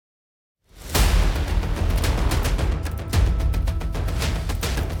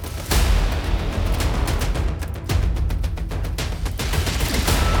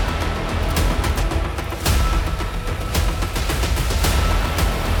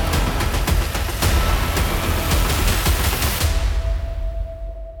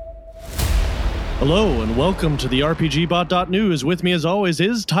Hello and welcome to the RPGBOT.News. With me as always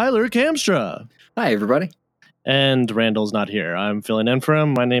is Tyler Kamstra. Hi, everybody. And Randall's not here. I'm filling in for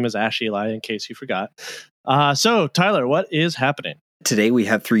him. My name is Ash Eli, in case you forgot. So, Tyler, what is happening? Today we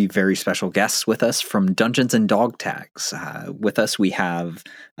have three very special guests with us from Dungeons and Dogtags. With us we have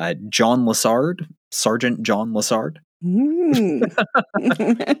John Lessard, Sergeant John Lessard. Ooh.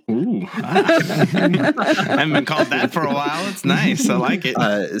 I haven't been called that for a while. It's nice. I like it.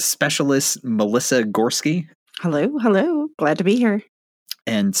 Specialist Melissa Gorski. Hello. Glad to be here.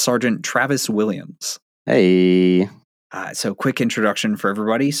 And Sergeant Travis Williams. Hey. So quick introduction for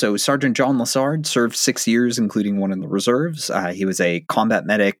everybody. So Sergeant John Lessard served 6 years, including one in the reserves. He was a combat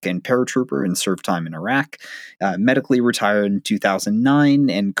medic and paratrooper and served time in Iraq. Medically retired in 2009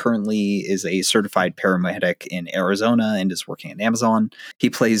 and currently is a certified paramedic in Arizona and is working at Amazon. He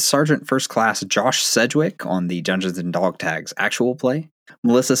plays Sergeant First Class Josh Sedgwick on the Dungeons and Dogtags actual play.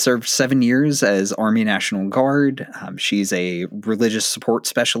 Melissa served 7 years as Army National Guard. She's a religious support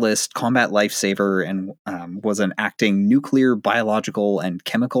specialist, combat lifesaver, and was an acting nuclear, biological, and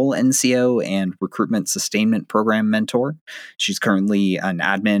chemical NCO and recruitment sustainment program mentor. She's currently an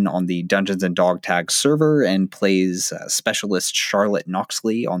admin on the Dungeons and Dogtags server and plays specialist Charlotte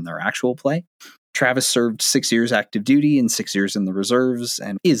Knoxley on their actual play. Travis served 6 years active duty and 6 years in the reserves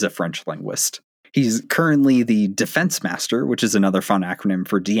and is a French linguist. He's currently the Defense Master, which is another fun acronym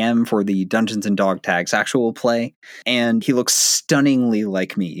for DM for the Dungeons and Dogtags actual play, and he looks stunningly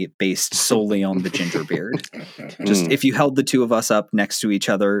like me, based solely on the ginger beard. Just if you held the two of us up next to each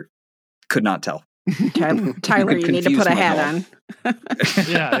other, could not tell. Tyler, you need to put a hat on.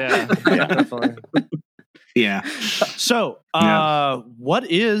 Yeah, definitely. Yeah. So, what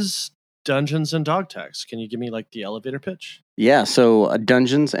is Dungeons and Dogtags? Can you give me like the elevator pitch? Yeah, so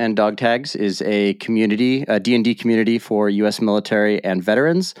Dungeons and Dogtags is a community, a D&D community for U.S. military and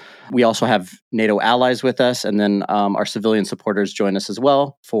veterans. We also have NATO allies with us, and then our civilian supporters join us as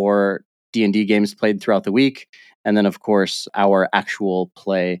well for D&D games played throughout the week. And then, of course, our actual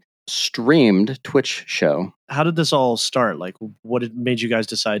play streamed Twitch show. How did this all start? Like, what made you guys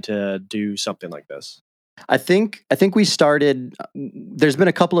decide to do something like this? I think we started, there's been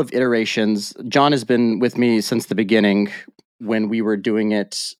a couple of iterations. John has been with me since the beginning when we were doing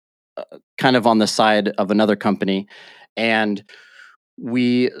it kind of on the side of another company. And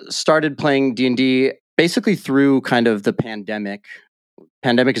we started playing D&D basically through kind of the pandemic.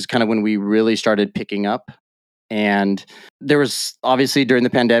 Pandemic is kind of when we really started picking up. And there was obviously during the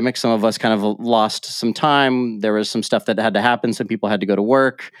pandemic, some of us kind of lost some time. There was some stuff that had to happen. Some people had to go to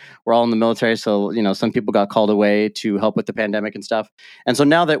work. We're all in the military. So, some people got called away to help with the pandemic and stuff. And so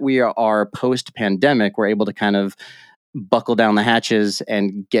now that we are post-pandemic, we're able to kind of buckle down the hatches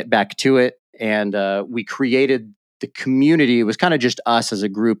and get back to it. And we created the community. It was kind of just us as a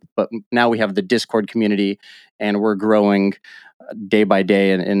group, but now we have the Discord community and we're growing day by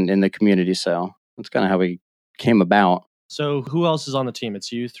day in the community. So that's kind of how we came about. So who else is on the team?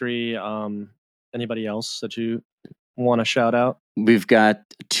 It's you three. Anybody else that you want to shout out? We've got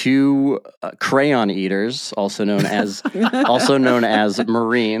two crayon eaters, also known as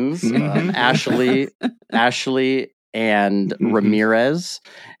Marines, Ashley and Ramirez.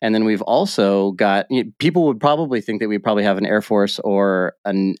 And then we've also got, people would probably think that we probably have an Air Force or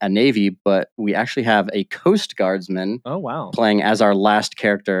a Navy, but we actually have a Coast Guardsman. Oh, wow. Playing as our last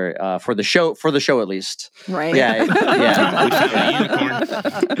character for the show at least. Right. Yeah.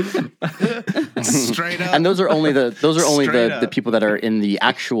 Straight up. And those are only the people that are in the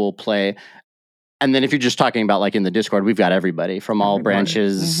actual play. And then if you're just talking about like in the Discord, we've got everybody from all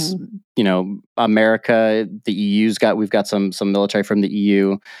branches, America, we've got some military from the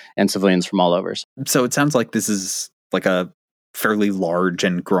EU and civilians from all over. So it sounds like this is like a fairly large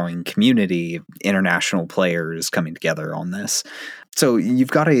and growing community, international players coming together on this. So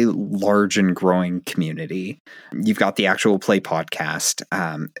you've got a large and growing community. You've got the actual play podcast.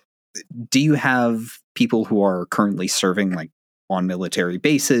 Do you have people who are currently serving like on military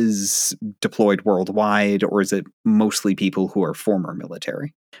bases, deployed worldwide, or is it mostly people who are former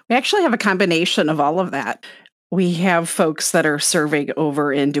military? We actually have a combination of all of that. We have folks that are serving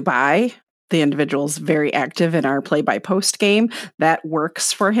over in Dubai. The individual's very active in our play-by-post game. That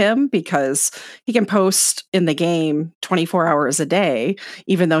works for him because he can post in the game 24 hours a day.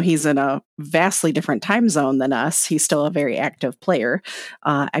 Even though he's in a vastly different time zone than us, he's still a very active player.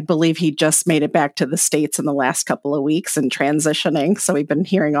 I believe he just made it back to the States in the last couple of weeks and transitioning. So we've been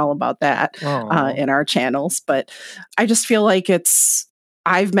hearing all about that in our channels. But I just feel like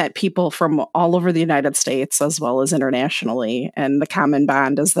I've met people from all over the United States as well as internationally, and the common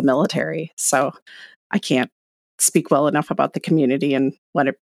bond is the military. So I can't speak well enough about the community and what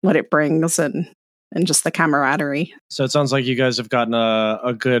it brings and and just the camaraderie. So it sounds like you guys have gotten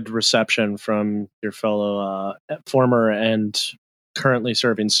a good reception from your fellow former and currently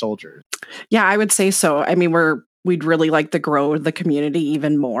serving soldiers. Yeah, I would say so. I mean, we'd really like to grow the community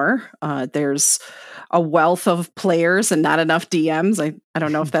even more. There's a wealth of players and not enough DMs. I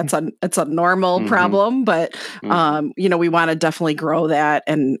don't know if it's a normal problem, but we want to definitely grow that.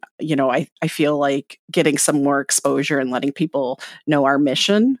 And I feel like getting some more exposure and letting people know our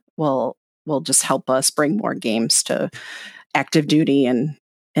mission will just help us bring more games to active duty and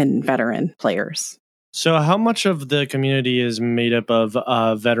veteran players. So how much of the community is made up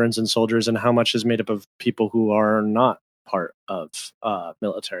of veterans and soldiers, and how much is made up of people who are not part of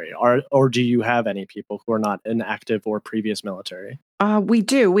military? Or do you have any people who are not in active or previous military? We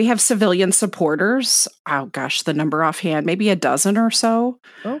do. We have civilian supporters. Oh gosh, the number offhand, maybe a dozen or so.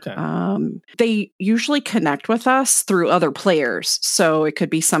 Okay. They usually connect with us through other players. So it could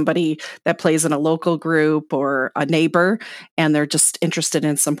be somebody that plays in a local group or a neighbor, and they're just interested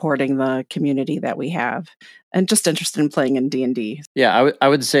in supporting the community that we have, and just interested in playing in D&D. Yeah, I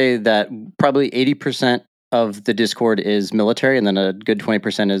would say that probably 80% of the Discord is military, and then a good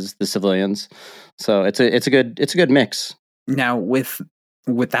 20% is the civilians. So it's a good mix. Now, with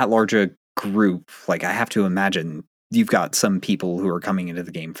that larger group, like, I have to imagine you've got some people who are coming into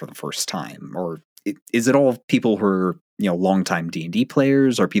the game for the first time, or is it all people who are longtime D&D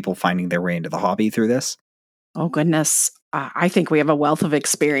players, or people finding their way into the hobby through this? Oh goodness, I think we have a wealth of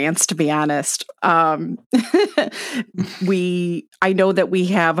experience, to be honest. I know that we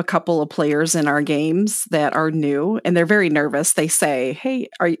have a couple of players in our games that are new, and they're very nervous. They say, "Hey,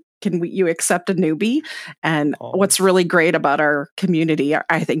 can you accept a newbie?" And what's really great about our community,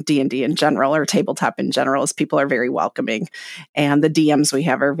 I think D&D in general, or tabletop in general, is people are very welcoming, and the DMs we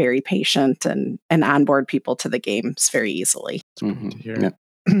have are very patient and onboard people to the games very easily. It's great to hear. Yeah.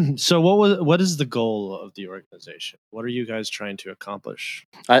 So what is the goal of the organization? What are you guys trying to accomplish?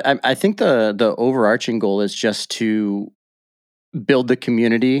 I think the overarching goal is just to build the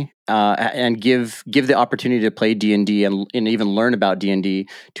community and give the opportunity to play D&D and even learn about D&D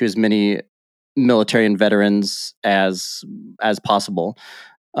to as many military and veterans as possible.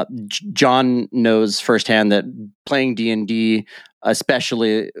 John knows firsthand that playing D&D,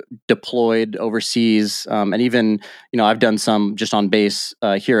 especially deployed overseas, and even I've done some just on base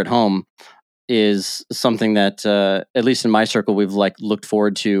here at home, is something that at least in my circle we've looked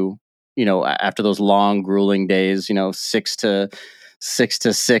forward to. After those long, grueling days, 6 to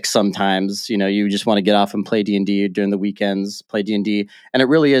 6 sometimes. You just want to get off and play D&D during the weekends. Play D&D, and it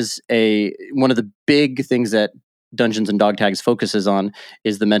really is one of the big things that Dungeons and Dogtags focuses on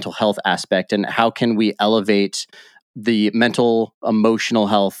is the mental health aspect, and how can we elevate the mental, emotional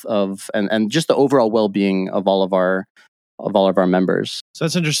health of and just the overall well-being of all of our members. So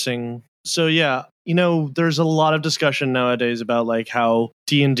that's interesting. So yeah, there's a lot of discussion nowadays about how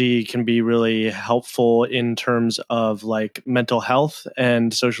D&D can be really helpful in terms of mental health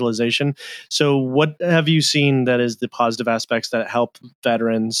and socialization. So what have you seen that is the positive aspects that help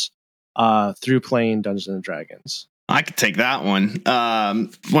veterans through playing Dungeons and Dragons? I could take that one.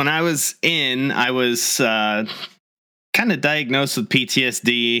 When I was kind of diagnosed with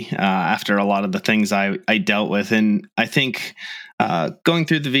PTSD after a lot of the things I dealt with, and I think going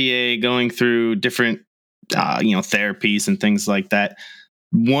through the VA, going through different therapies and things like that,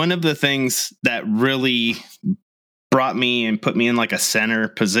 one of the things that really brought me and put me in a center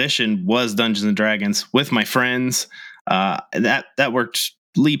position was Dungeons and Dragons with my friends. That worked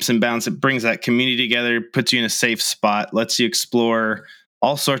leaps and bounds. It brings that community together, puts you in a safe spot, lets you explore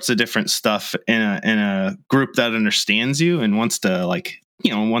all sorts of different stuff in a group that understands you and wants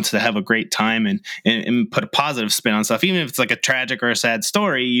to have a great time and put a positive spin on stuff. Even if it's a tragic or a sad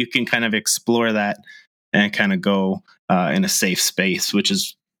story, you can kind of explore that and kind of go in a safe space, which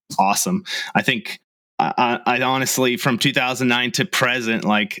is awesome. I think I honestly, from 2009 to present,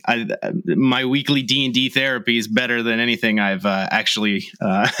 my weekly D&D therapy is better than anything I've actually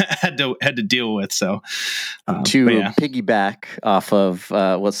had to deal with. So piggyback off of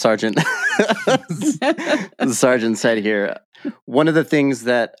what Sergeant said here, one of the things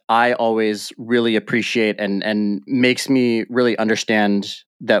that I always really appreciate and makes me really understand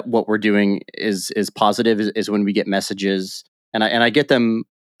that what we're doing is positive is when we get messages, and I get them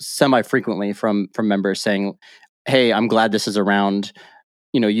semi-frequently from members saying, "Hey, I'm glad this is around.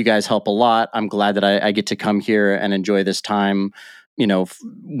 You guys help a lot. I'm glad that I get to come here and enjoy this time,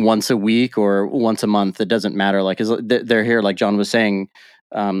 once a week or once a month. It doesn't matter. They're here, like John was saying,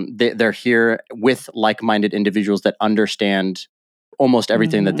 they're here with like-minded individuals that understand almost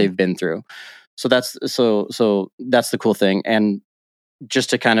everything that they've been through. So that's the cool thing. And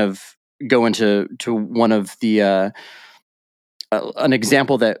just to kind of go into one of the an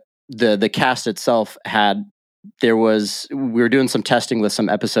example that the cast itself had. We were doing some testing with some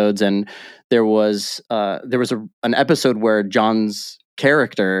episodes, and there was an episode where John's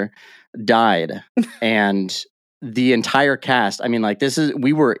character died, and the entire cast, I mean, like,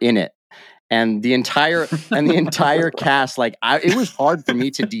 we were in it, and the entire cast, like, it was hard for me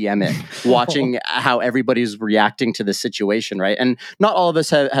to DM it, watching how everybody's reacting to the situation, right? And not all of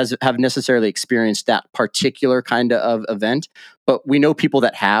us have necessarily experienced that particular kind of event, but we know people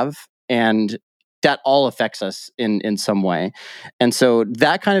that have, and that all affects us in some way. And so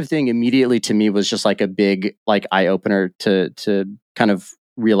that kind of thing immediately to me was just like a big, like, eye opener to kind of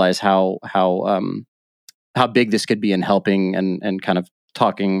realize how big this could be in helping and kind of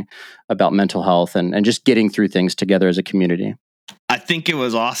talking about mental health and just getting through things together as a community. I think it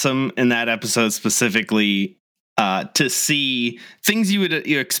was awesome in that episode specifically to see things you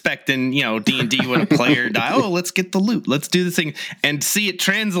expect in, D&D when a player die. Oh, let's get the loot. Let's do this thing. And see it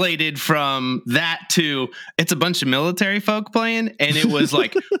translated from that to it's a bunch of military folk playing. And it was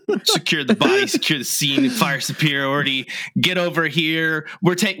like, secure the body, secure the scene, fire superiority, get over here.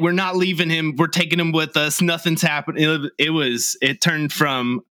 We're not leaving him. We're taking him with us. Nothing's happening. It turned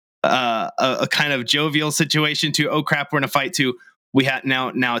from a kind of jovial situation to, oh crap, we're in a fight, to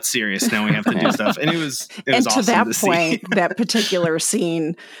now it's serious. Now we have to do stuff. And it was and awesome to that to point, see. that particular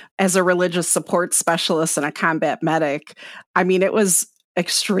scene, as a religious support specialist and a combat medic, I mean, it was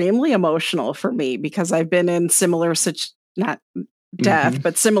extremely emotional for me, because I've been in similar not death,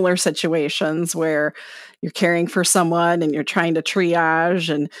 but similar situations where you're caring for someone and you're trying to triage,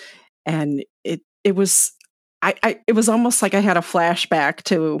 and it was it was almost like I had a flashback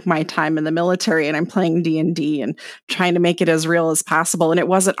to my time in the military, and I'm playing D&D and trying to make it as real as possible. And it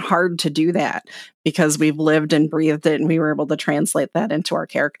wasn't hard to do that because we've lived and breathed it, and we were able to translate that into our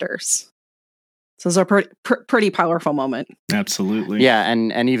characters. So it was a pretty powerful moment. Absolutely. Yeah.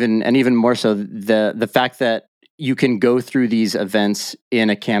 And even more so, the fact that you can go through these events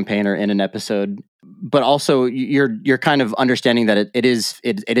in a campaign or in an episode, but also you're kind of understanding that it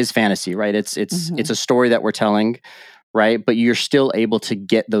is fantasy, right? It's a story that we're telling, right? But you're still able to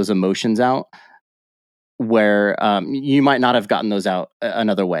get those emotions out where you might not have gotten those out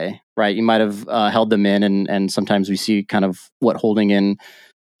another way, right? You might have held them in, and sometimes we see kind of what holding in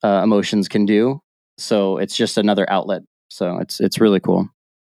emotions can do. So it's just another outlet. So it's really cool.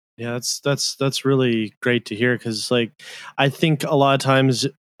 Yeah, that's really great to hear, because like I think a lot of times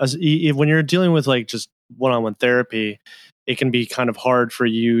when you're dealing with like just one-on-one therapy, it can be kind of hard for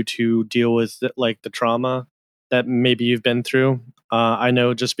you to deal with like the trauma that maybe you've been through. I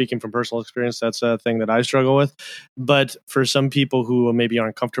know, just speaking from personal experience, that's a thing that I struggle with. But for some people who maybe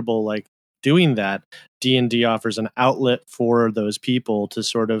aren't comfortable like doing that, D&D offers an outlet for those people to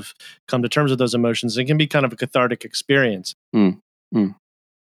sort of come to terms with those emotions. It can be kind of a cathartic experience.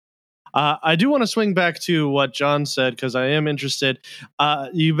 I do want to swing back to what John said, because I am interested.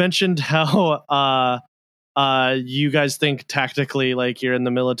 You mentioned how you guys think tactically, like you're in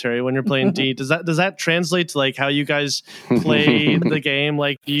the military when you're playing D. Does that translate to like how you guys play the game?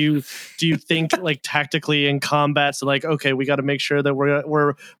 Like, do you think like tactically in combat? So like, okay, we got to make sure that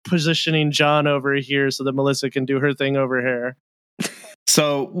we're positioning John over here so that Melissa can do her thing over here.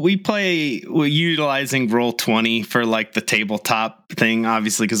 So we're utilizing Roll20 for like the tabletop thing,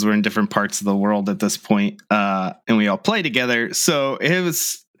 obviously, because we're in different parts of the world at this point, and we all play together. So it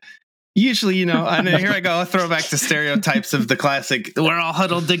was usually, and here I go, I'll throw back to stereotypes of the classic, we're all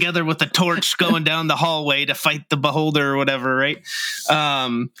huddled together with a torch going down the hallway to fight the beholder or whatever, right?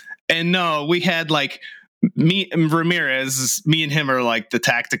 And no, we had like me and Ramirez, me and him are like the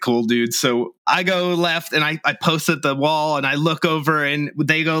tactical dudes. So I go left and I post at the wall and I look over and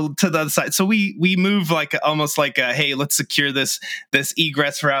they go to the other side. So we move like almost like hey, let's secure this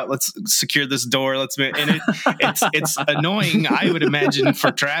egress route. Let's secure this door. Let's move. And it's annoying, I would imagine,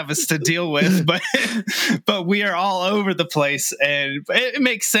 for Travis to deal with, but we are all over the place, and it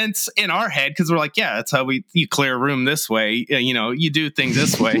makes sense in our head because we're like, yeah, that's how you clear a room this way. You do things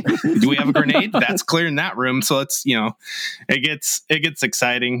this way. Do we have a grenade? That's clearing that room. So it's it gets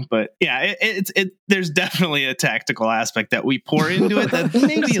exciting, but yeah, there's definitely a tactical aspect that we pour into it that's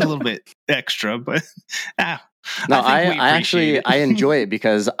maybe a little bit extra, but no, I enjoy it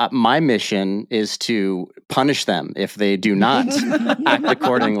because my mission is to punish them if they do not act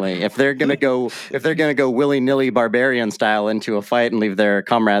accordingly. If they're gonna go willy-nilly barbarian style into a fight and leave their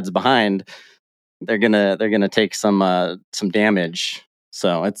comrades behind, they're gonna take some damage.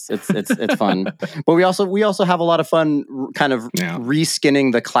 So it's fun, but we also have a lot of fun kind of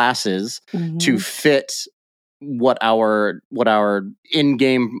reskinning the classes to fit what our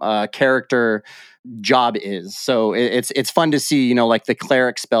in-game character job is. So it's fun to see, like the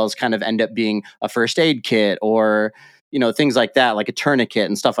cleric spells kind of end up being a first aid kit, or things like that, like a tourniquet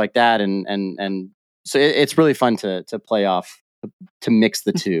and stuff like that, and so it's really fun to play off, to mix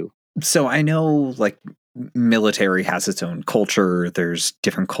the two. So I know, like, military has its own culture. There's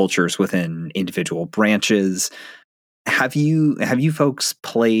different cultures within individual branches. Have you folks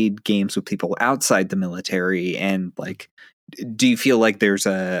played games with people outside the military, and like, do you feel like there's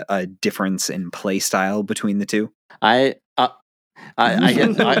a difference in play style between the two? I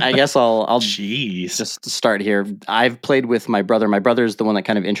guess I'll Jeez. just start here. I've played with my brother. My brother's the one that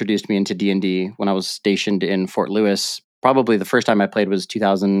kind of introduced me into D&D when I was stationed in Fort Lewis. Probably the first time I played was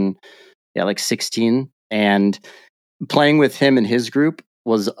 2016, and playing with him and his group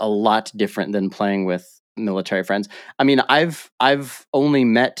was a lot different than playing with military friends. I mean, I've only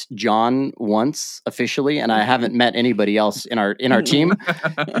met John once officially, and I haven't met anybody else in our team.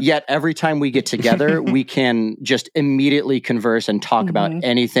 Yet every time we get together, we can just immediately converse and talk about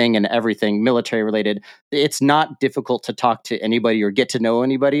anything and everything military related. It's not difficult to talk to anybody or get to know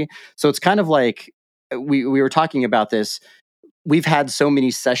anybody. So it's kind of like we were talking about this. We've had so many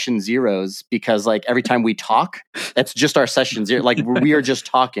session zeros because, like, every time we talk, it's just our session zero. Like, we are just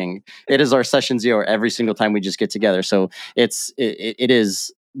talking. It is our session zero every single time we just get together. So it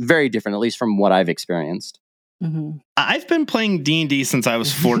is very different, at least from what I've experienced. Mm-hmm. I've been playing D&D since I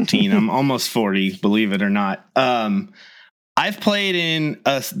was 14. I'm almost 40, believe it or not. I've played in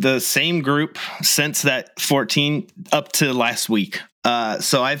the same group since that 14 up to last week.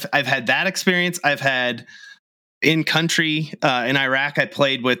 So I've had that experience. I've had in country in Iraq. I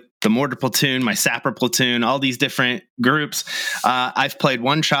played with the mortar platoon, my sapper platoon, all these different groups. I've played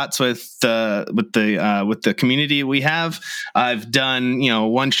one shots with the community we have. I've done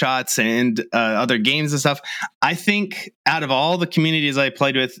one shots and other games and stuff. I think out of all the communities I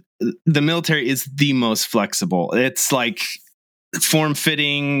played with, the military is the most flexible. It's like form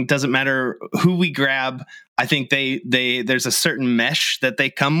fitting, doesn't matter who we grab. I think there's a certain mesh that they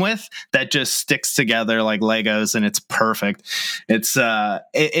come with that just sticks together like Legos, and it's perfect. It's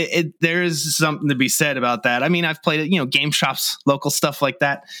there is something to be said about that. I mean, I've played it, game shops, local stuff like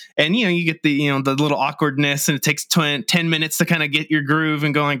that, and you get the the little awkwardness, and it takes 10 minutes to kind of get your groove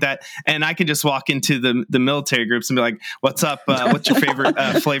and go like that. And I could just walk into the military groups and be like, "What's up? What's your favorite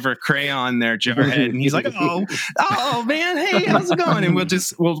flavor of crayon there, Jarhead?" And he's like, "Oh man, hey, how's it going?" And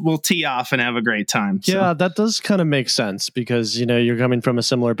we'll tee off and have a great time. So. Yeah, that does kind of make sense because you're coming from a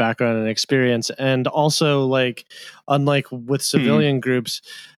similar background and experience, and also, like, unlike with civilian groups,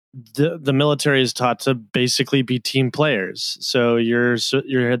 the military is taught to basically be team players. So you're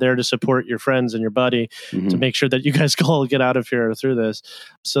there to support your friends and your buddy to make sure that you guys all get out of here through this.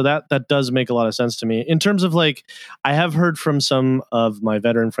 So that does make a lot of sense to me. In terms of, like, I have heard from some of my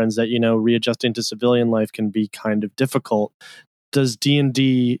veteran friends that readjusting to civilian life can be kind of difficult. Does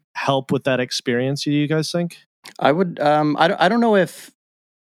D&D help with that experience, do you guys think? I would. I don't know if.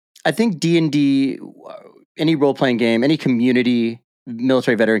 I think D&D, any role playing game, any community,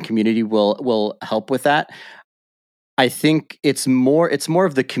 military veteran community will help with that. I think it's more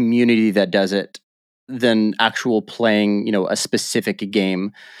of the community that does it than actual playing. A specific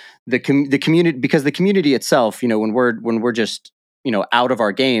game. The community, because the community itself, when we're just out of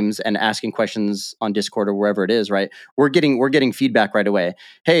our games and asking questions on Discord or wherever it is, right? We're getting feedback right away.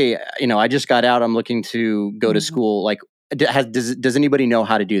 Hey, I just got out. I'm looking to go to school. Like, does anybody know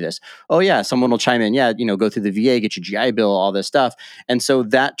how to do this? Oh yeah, someone will chime in. Yeah, go through the VA, get your GI Bill, all this stuff. And so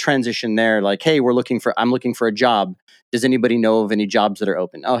that transition there, like, hey, I'm looking for a job. Does anybody know of any jobs that are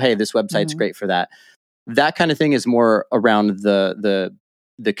open? Oh, hey, this website's great for that. That kind of thing is more around the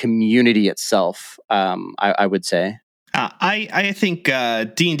community itself. I would say. I think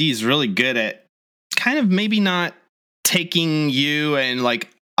D&D is really good at kind of maybe not taking you and, like,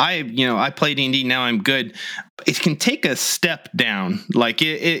 I play D&D now, I'm good. It can take a step down. Like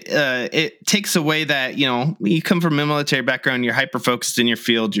it takes away that, you come from a military background, you're hyper focused in your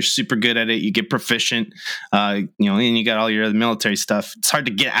field, you're super good at it, you get proficient, and you got all your other military stuff. It's hard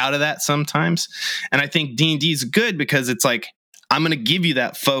to get out of that sometimes. And I think D&D is good because it's like, I'm going to give you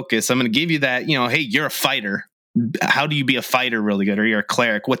that focus. I'm going to give you that, hey, you're a fighter. How do you be a fighter really good? Or you're a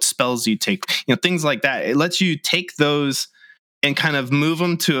cleric? What spells do you take? Things like that. It lets you take those and kind of move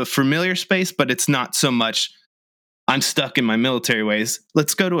them to a familiar space, but it's not so much, I'm stuck in my military ways.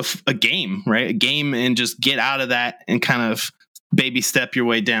 Let's go to a game, right? A game, and just get out of that and kind of baby step your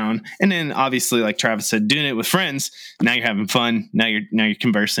way down. And then obviously, like Travis said, doing it with friends, now you're having fun. Now you're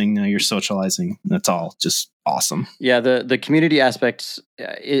conversing. Now you're socializing. That's all just awesome. Yeah, the community aspect's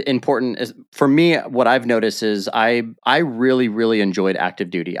important. For me, what I've noticed is I really, really enjoyed active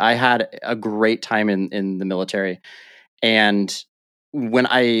duty. I had a great time in the military. And when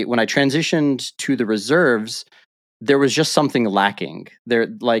I transitioned to the reserves, there was just something lacking. There,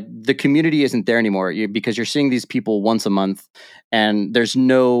 like, the community isn't there anymore because you're seeing these people once a month, and there's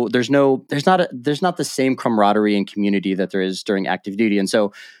not the same camaraderie and community that there is during active duty. And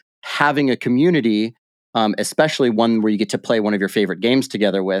so, having a community, especially one where you get to play one of your favorite games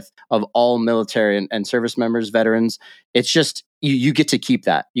together with, of all military and service members, veterans, it's just you get to keep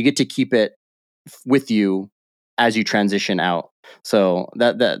that. You get to keep it with you as you transition out. So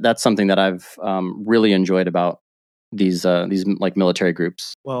that's something that I've really enjoyed about these like military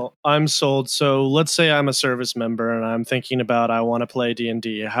groups. Well, I'm sold. So let's say I'm a service member and I'm thinking about I want to play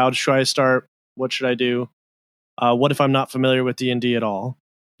D&D. How should I start? What should I do? What if I'm not familiar with D&D at all?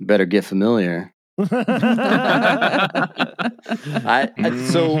 Better get familiar.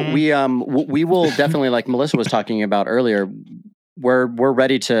 So we will definitely, like Melissa was talking about earlier, we're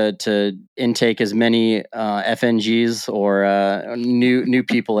ready to intake as many FNGs or new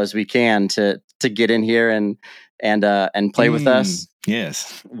people as we can to get in here and play with us.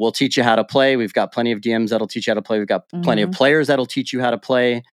 Yes. We'll teach you how to play. We've got plenty of DMs that'll teach you how to play. We've got plenty of players that'll teach you how to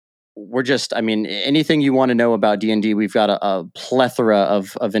play. We're just, anything you want to know about D&D, we've got a plethora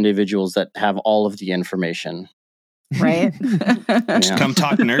of individuals that have all of the information. Right? Just come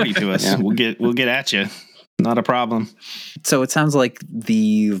talk nerdy to us. Yeah. We'll get at you. Not a problem. So it sounds like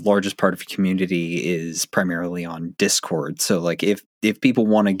the largest part of the community is primarily on Discord. So like if people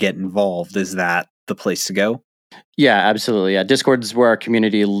want to get involved, is that the place to go? Yeah, absolutely. Yeah, Discord is where our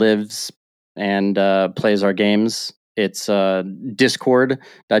community lives and plays our games. It's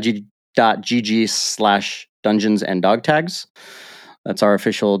discord.gg/Dungeons and Dogtags. That's our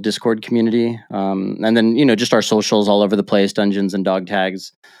official Discord community. And then, just our socials all over the place, Dungeons and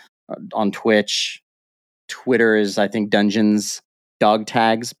Dogtags. On Twitch, Twitter is, I think, Dungeons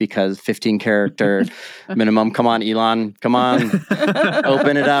Dogtags, because 15 character minimum. Come on, Elon. Come on.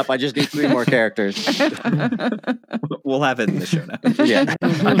 Open it up. I just need 3 more characters. We'll have it in the show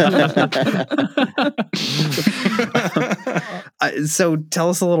notes. So tell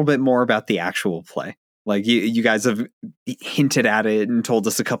us a little bit more about the actual play. Like you guys have hinted at it and told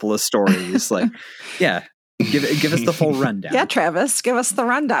us a couple of stories. Like, yeah. Give us the full rundown. Yeah, Travis, give us the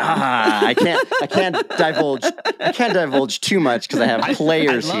rundown. I can't divulge too much because I have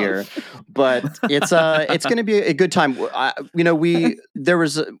players here, but it's going to be a good time.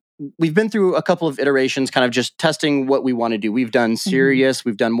 We've been through a couple of iterations, kind of just testing what we want to do. We've done serious,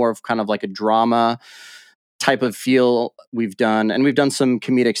 we've done more of kind of like a drama type of feel. We've done some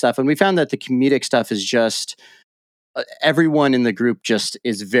comedic stuff, and we found that the comedic stuff is just. Everyone in the group just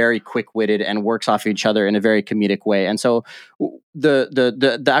is very quick-witted and works off each other in a very comedic way. And so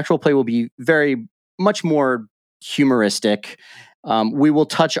the actual play will be very much more humoristic. We will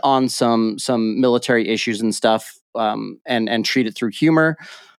touch on some military issues and stuff, and treat it through humor.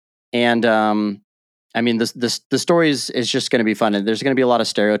 And the story is just going to be fun. And there's going to be a lot of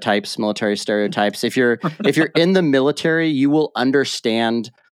stereotypes, military stereotypes. If you're in the military, you will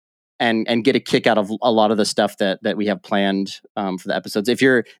understand and get a kick out of a lot of the stuff that we have planned for the episodes. If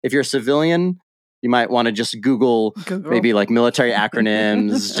you're a civilian, you might want to just Google maybe like military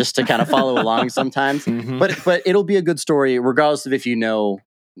acronyms just to kind of follow along sometimes. But it'll be a good story regardless of if you know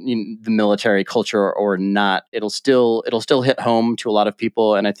the military culture or not. It'll still hit home to a lot of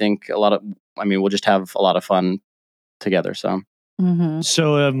people, and I think we'll just have a lot of fun together. So.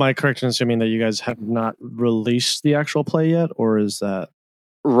 So am I correct in assuming that you guys have not released the actual play yet, or is that?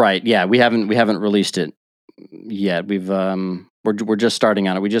 Right. Yeah, we haven't released it yet. We're just starting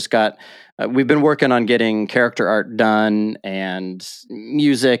on it. We just got. We've been working on getting character art done and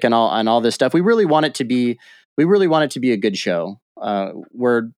music and all this stuff. We really want it to be a good show.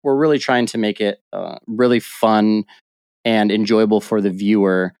 We're really trying to make it really fun and enjoyable for the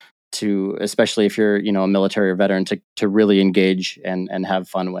viewer, to especially if you're a military or veteran, to really engage and have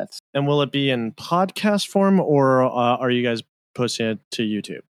fun with. And will it be in podcast form, or are you guys posting it to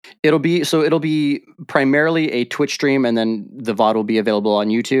YouTube? It'll be primarily a Twitch stream, and then the VOD will be available on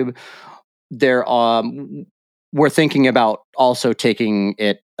YouTube. We're thinking about also taking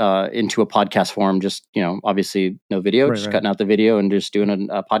it into a podcast form. Just obviously no video, cutting out the video and just doing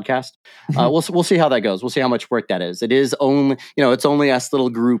a podcast. We'll see how that goes. We'll see how much work that is. It is only it's only us little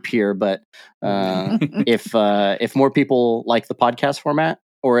group here, but if more people like the podcast format,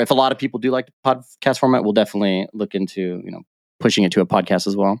 or if a lot of people do like the podcast format, we'll definitely look into pushing it to a podcast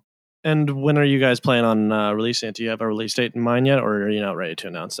as well. And when are you guys planning on releasing it? Do you have a release date in mind yet, or are you not ready to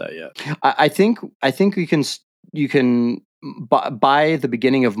announce that yet? I think you can by the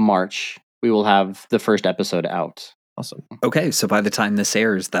beginning of March we will have the first episode out. Awesome. Okay, so by the time this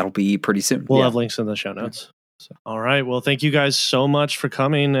airs, that'll be pretty soon. We'll have links in the show notes. So, all right. Well, thank you guys so much for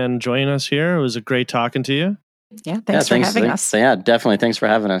coming and joining us here. It was a great talking to you. Yeah, thanks for having us. Yeah, definitely. Thanks for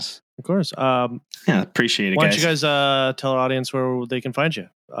having us. Of course. Appreciate it, why guys. don't you guys tell our audience where they can find you?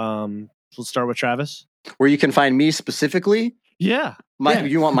 We'll start with Travis. Where you can find me specifically? Yeah.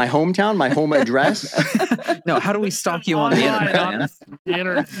 You want my hometown, my home address? No, how do we stalk you on the internet,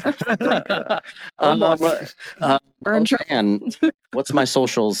 man? What's my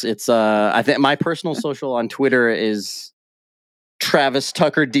socials? It's I think my personal social on Twitter is Travis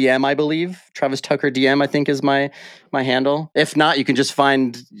Tucker DM, I believe. Travis Tucker DM, I think, is my handle. If not, you can just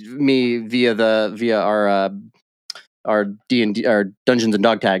find me via our D&D, our Dungeons and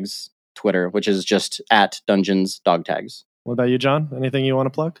Dogtags Twitter, which is just at Dungeons Dogtags. What about you, John? Anything you want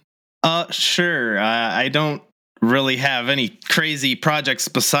to plug? Sure. I don't really have any crazy projects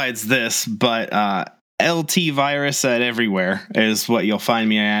besides this, but LT Virus at everywhere is what you'll find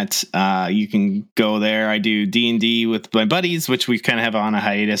me at. You can go there. I do D&D with my buddies, which we kind of have on a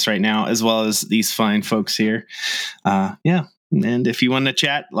hiatus right now, as well as these fine folks here. Yeah. And if you want to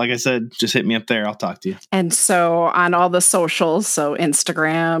chat, like I said, just hit me up there. I'll talk to you. And so on all the socials, so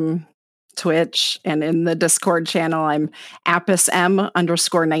Instagram, Twitch, and in the Discord channel, I'm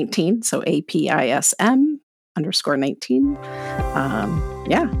APISM_19. So APISM_19.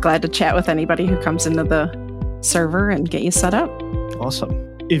 Yeah, glad to chat with anybody who comes into the server and get you set up. Awesome.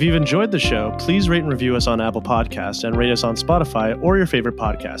 If you've enjoyed the show, please rate and review us on Apple Podcasts and rate us on Spotify or your favorite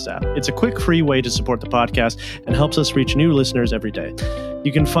podcast app. It's a quick, free way to support the podcast and helps us reach new listeners every day.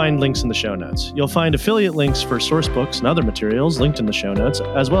 You can find links in the show notes. You'll find affiliate links for source books and other materials linked in the show notes,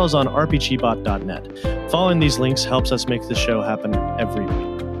 as well as on RPGBOT.Net. Following these links helps us make this show happen every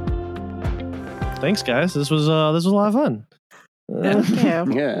week. Thanks, guys. This was a lot of fun. Thank you.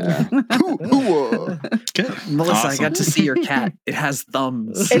 Yeah. Good. Melissa, awesome. I got to see your cat. It has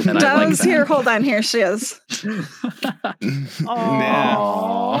thumbs. It does. Here, hold on. Here she is. She's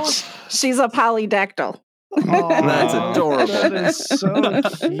a polydactyl. That's adorable. That is so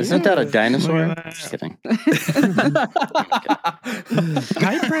cute. Isn't that a dinosaur? Just kidding.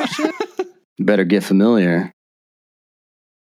 Hi, Precious. Better get familiar.